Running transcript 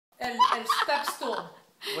el step stool.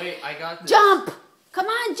 Wait, I got this. Jump! Come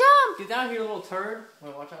on, jump! Get down here, little turd.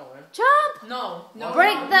 Wait, watch out, man. Jump! No.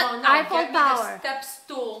 Break no, the no. Eiffel Get me Tower. the step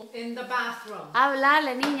stool in the bathroom.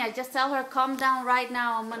 Hablale, niña. Just tell her, calm down right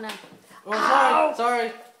now. I'm gonna... Oh,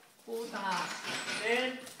 sorry. Puta.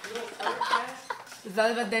 Man, you little turd ass.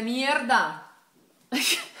 Salve de mierda.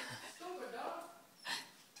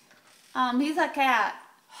 He's a cat.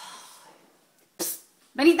 Psst.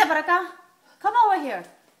 Venite para acá. Come over here.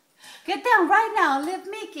 Get down right now. Leave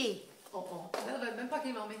Mickey. Oh. Ven pa'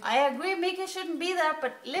 aquí, mami. I agree Mickey shouldn't be there,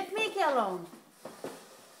 but leave Mickey alone.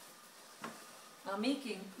 A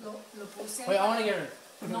Mickey lo puse. Wait, I want to get her.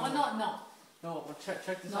 No. No,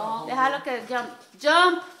 check this No. out. Déjalo que jump.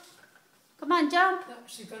 Jump! Come on, jump. No,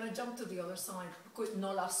 she's gonna jump to the other side.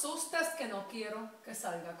 No la asustes que no quiero que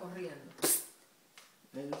salga corriendo.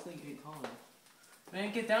 Man, this thing ain't tall enough.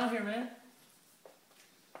 Man, get down here, man.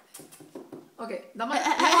 Okay, dame.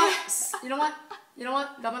 You know what?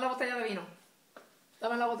 Dame la botella de vino.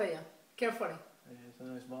 Dame la botella. Carefully. Yeah, it's a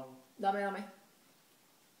nice bottle. Dame.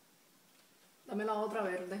 Dame la otra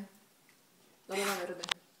verde. Dame la verde.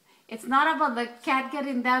 It's not about the cat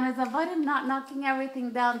getting down, it's about him not knocking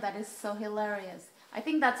everything down. That is so hilarious. I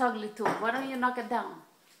think that's ugly too. Why don't you knock it down?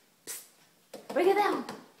 Psst. Bring it down.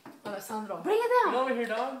 Alessandro. Bring it Come down. over here,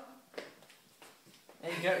 dog.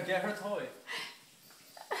 Hey, get her toy.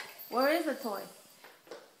 Where is the toy?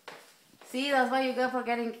 See, that's what you get for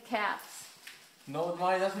getting cats. No,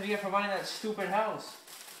 Molly, that's what you get for buying that stupid house.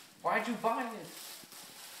 Why'd you buy it?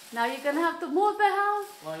 Now you're gonna have to move the house.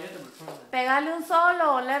 Well, you have to return it. Pegale un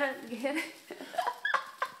solo, let her get it.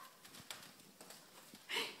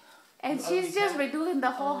 And You she's ugly just cat. redoing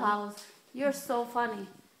the whole house. You're so funny.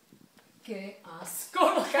 Qué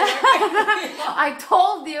asco lo que hay. I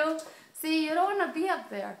told you. See, you don't want to be up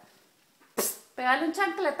there. Pegale un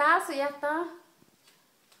chancletazo y ya está.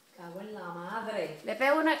 Cago en la madre. Le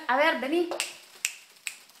pego una... A ver, vení.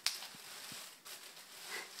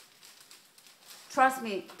 Trust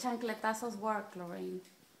me, chancletazos work, Lorraine.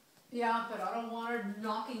 Yeah, but I don't want her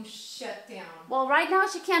knocking shit down. Well, right now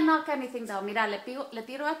she can't knock anything down. Mira, le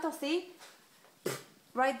tiro esto así.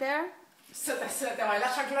 Right there. Se te va la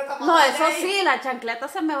chancleta. No, eso sí, la chancleta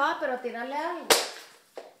se me va, pero tirarle algo.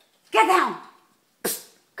 Get down.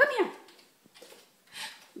 Come here.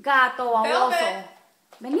 Gato baboso.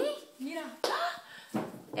 Vení. Mira.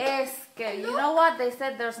 Es que, you know what? They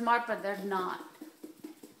said they're smart, but they're not.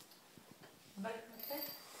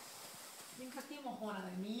 Venga aquí, mojona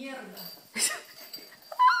de mierda.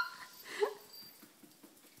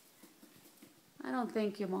 I don't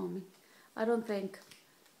think you, mommy. I don't think.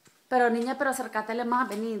 Pero niña, pero acércatele más.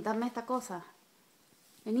 Vení, dame esta cosa.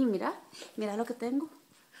 Vení, mira. Mira lo que tengo.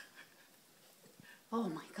 Oh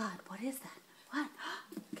my God, what is that? What?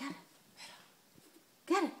 Get it.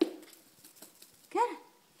 Get it. Get it.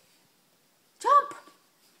 Jump.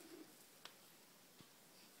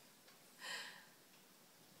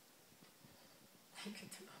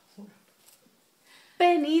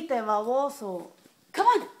 Venite, baboso. Come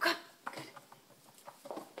on, come.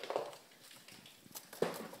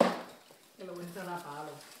 Que lo voy a entrar a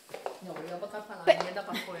palo. No voy a botar para la mierda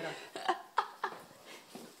para afuera.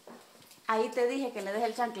 Ahí te dije que le deje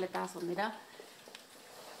el chancletazo, mira.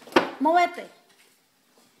 Móvete.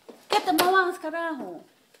 ¿Qué te muevas, carajo?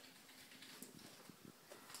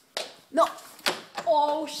 No.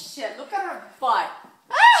 Oh shit, look at her butt.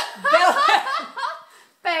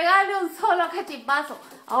 Pegale un solo cachipazo.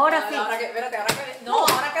 Ahora sí. Ahora que, espérate, ahora que no,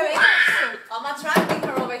 ahora que venga. I'm attracting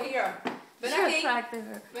her over here. Ven You're aquí. attracting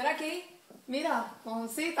her. Ven aquí. Mira,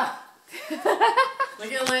 mojoncita.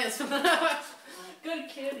 Look at Lance. Good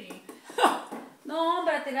kitty. No,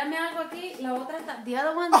 hombre, tirarme algo aquí. La otra está. The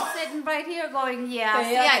other one's sitting right here going, yeah,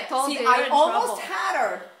 see, I told See, you you're I in almost trouble. had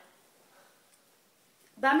her.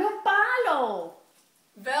 Dame un palo.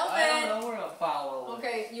 I Velvet. don't know where to follow.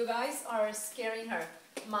 Okay, you guys are scaring her.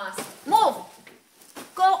 Más. Move.